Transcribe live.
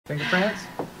Fingerprints?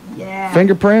 Yeah.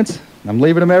 Fingerprints? I'm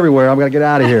leaving them everywhere. I'm going to get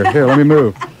out of here. Here, let me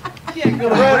move. You can't go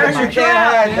to where's your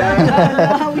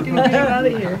trap? How we can get out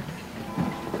of here?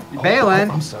 You bailing?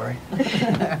 I'm sorry.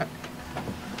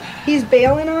 He's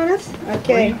bailing on us?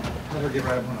 Okay. Let her get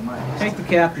right up on the mic. Take the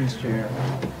captain's chair.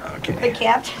 Okay. The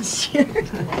captain's chair.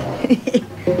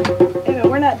 Anyway,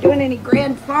 we're not doing any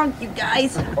grand funk, you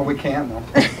guys. Oh, we can, though.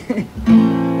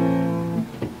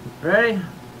 Ready?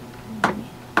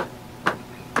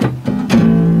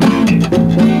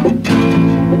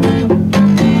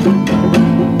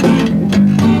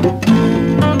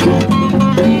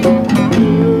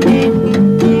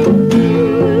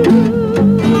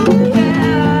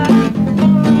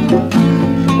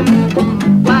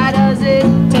 Why does it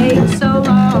take so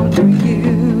long for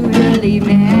you to leave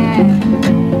me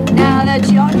now that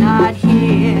you're not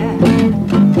here?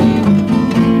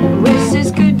 Wish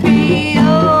this could be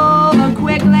over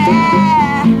quickly,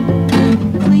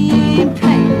 clean,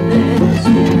 painless.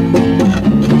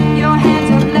 Your hands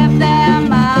have left their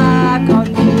mark on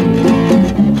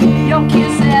me. Your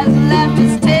kiss has left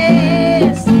its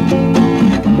taste.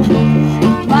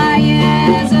 My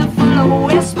ears are full of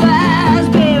whispers,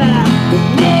 baby.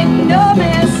 Make no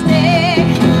mistake.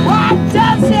 Why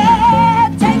does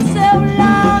it take so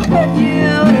long for you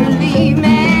to leave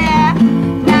me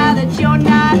now that you're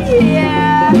not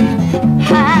here?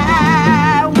 I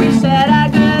wish that I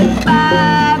could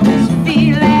buy this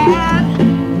feeling,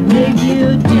 make you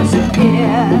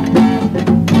disappear.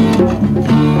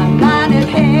 My mind, it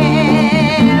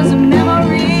has a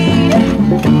memory.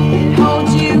 It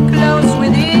holds you close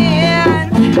within.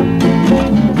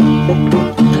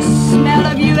 The smell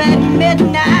of you at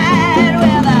midnight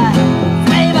with the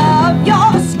flavor of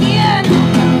your skin.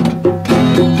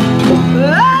 I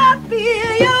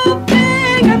feel your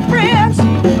fingerprints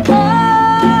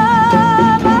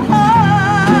on my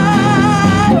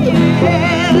heart.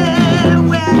 Yeah,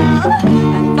 well, I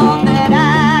thought that I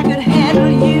could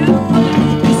handle you.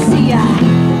 You see, I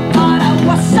thought I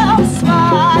was so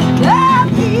smart. I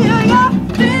feel your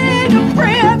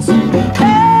fingerprints.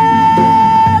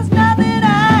 There's nothing I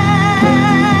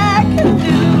can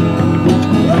do.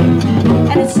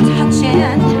 And it's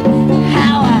touching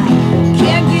how I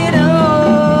can't get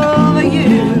over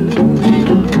you.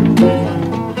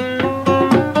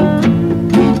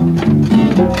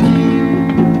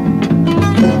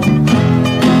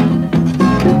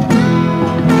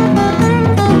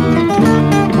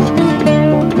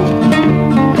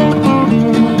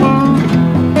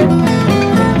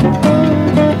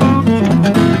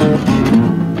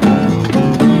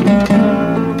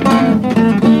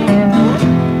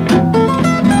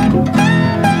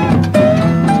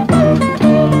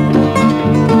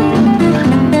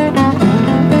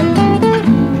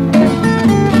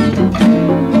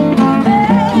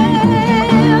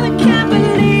 I can't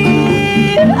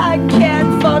believe I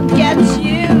can't forget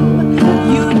you.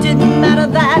 You didn't matter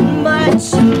that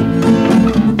much.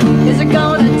 Is it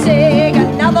gonna take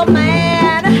another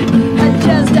man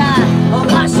just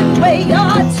wash away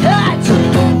your touch?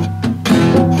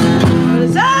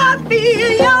 'Cause I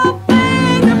feel your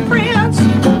fingerprints on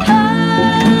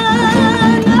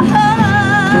my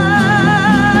heart.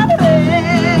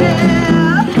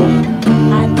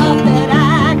 I thought that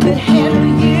I could handle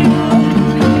you,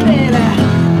 baby.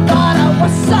 Thought I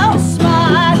was so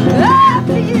smart. I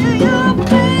feel your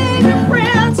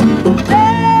fingerprints.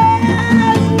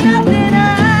 There's nothing I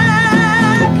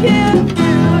can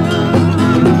do.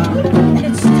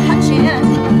 It's touching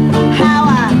how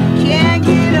I can't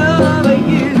get over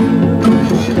you.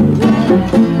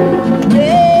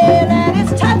 Well, and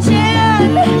it's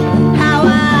touching how I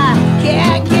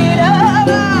can't get over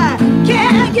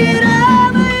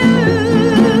you.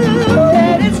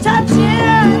 And it's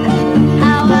touching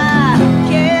how I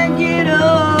can't get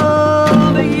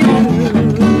over you.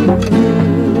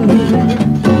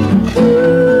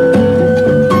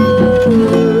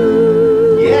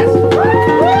 Yes.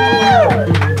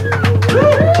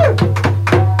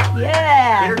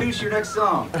 Yeah. Introduce your next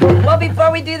song. Well,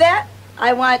 before we do that,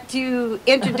 I want to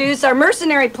introduce our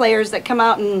mercenary players that come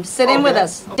out and sit in with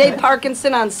us. Dave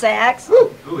Parkinson on sax.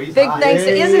 Ooh, he's Big hot. thanks.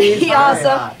 Isn't he He's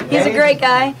awesome? hot. He's a great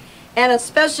guy. And a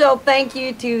special thank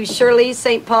you to Shirley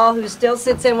St. Paul, who still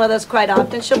sits in with us quite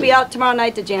often. She'll be out tomorrow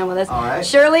night to jam with us. All right.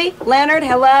 Shirley, Leonard,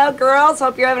 hello, girls.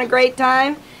 Hope you're having a great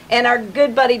time. And our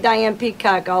good buddy Diane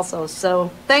Peacock also. So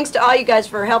thanks to all you guys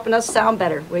for helping us sound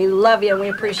better. We love you and we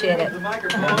appreciate it.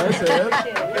 Thanks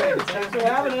for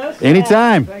having us.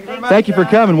 Anytime. Thank you for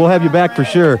coming. We'll have you back for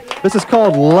sure. This is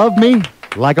called Love Me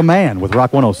Like a Man with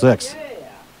Rock 106.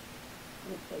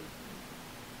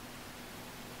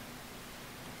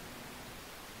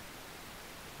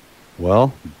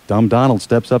 Well, Dumb Donald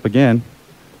steps up again.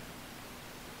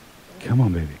 Come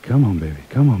on, baby. Come on, baby.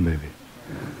 Come on, baby.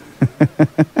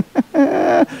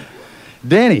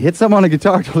 Danny, hit something on the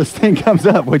guitar till this thing comes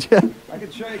up, would you? I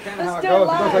can show you kind of how Let's it do it goes.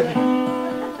 live. It goes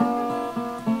like,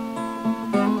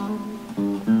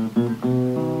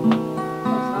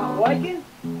 Liking?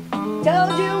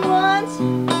 Told you once,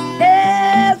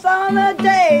 yes, on the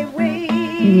day we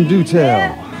Do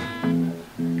tell.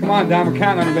 come on, Dom, we're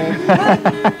counting on you, baby.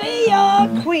 met, be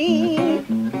your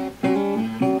queen.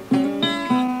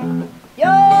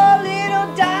 Your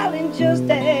little darling just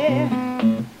a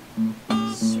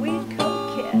sweet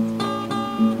coquette.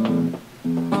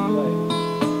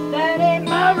 That ain't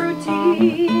my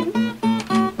routine.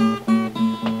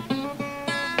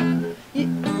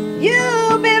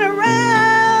 You've been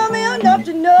around me enough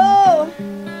to know,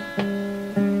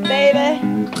 baby,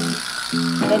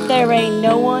 that there ain't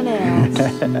no one else.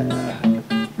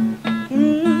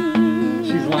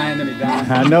 She's lying to me,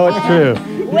 Dom. I know it's true.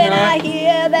 When I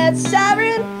hear that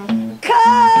siren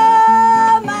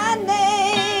call my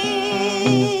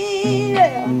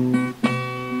name,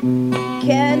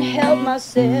 can't help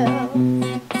myself.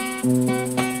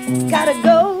 Gotta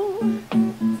go.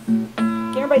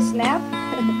 Can everybody snap?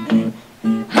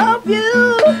 Hope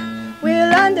you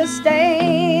will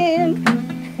understand.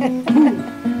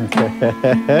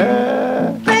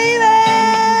 Baby,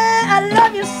 I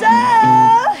love you so.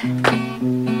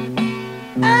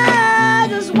 I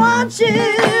just want you